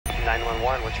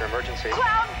911, what's your emergency?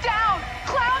 Clown down!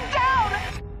 Clown down!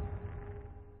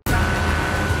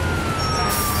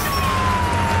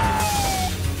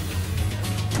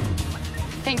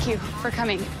 Thank you for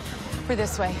coming. We're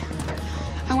this way.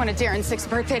 I wanted Darren's 6th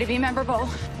birthday to be memorable,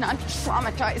 not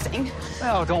traumatizing.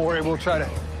 Oh, don't worry. We'll try to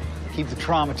keep the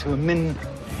trauma to a minimum.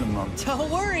 Don't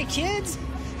worry, kids.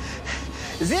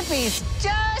 Zippy's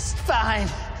just fine.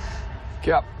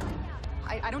 Yep.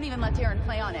 I don't even let Darren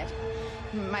play on it.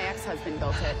 My ex-husband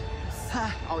built it.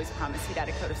 Always promised he'd add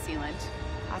a coat of sealant.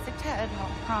 Classic Ted, all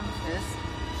promises.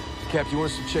 Cap, you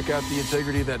want us to check out the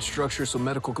integrity of that structure so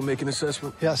medical can make an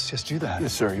assessment? Yes, just do that.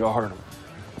 Yes, sir. Y'all heard him.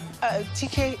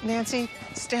 TK, Nancy,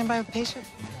 stand by the patient.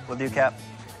 Will do, Cap.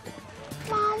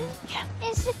 Mom,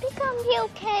 is Zippy gonna be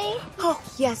okay? Oh,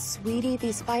 yes, sweetie.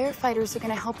 These firefighters are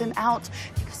going to help him out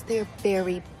because they're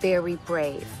very, very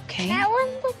brave, okay? That one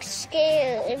looks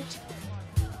scared.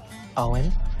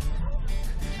 Owen?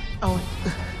 Owen?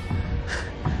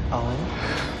 Owen?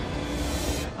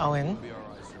 Owen?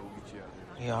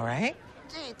 You all right?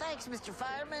 Gee, thanks, Mr.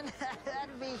 Fireman.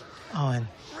 That'd be Owen,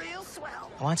 real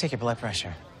swell. I want to take your blood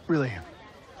pressure. Really?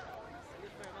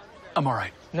 I'm all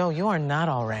right. No, you are not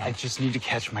all right. I just need to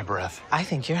catch my breath. I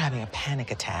think you're having a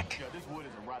panic attack. This wood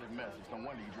is a rotted mess. It's no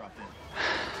wonder you dropped in.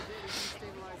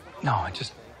 No, I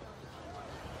just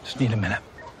need a minute.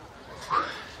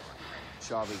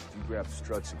 Chavez, if you grab the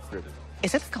struts and cribbing.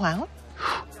 Is it the clown?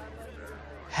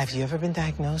 Have you ever been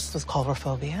diagnosed with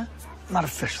coulrophobia? Not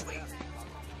officially.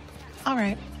 All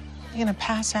right. You gonna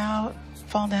pass out,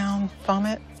 fall down,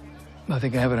 vomit? I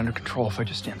think I have it under control if I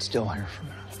just stand still here for a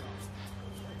minute.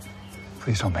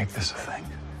 Please don't make this a thing.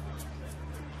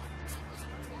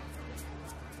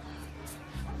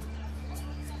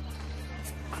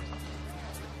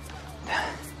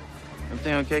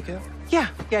 Everything okay, Cap?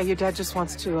 Yeah, your dad just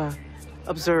wants to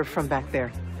observe from back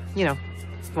there. You know,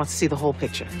 he wants to see the whole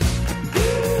picture.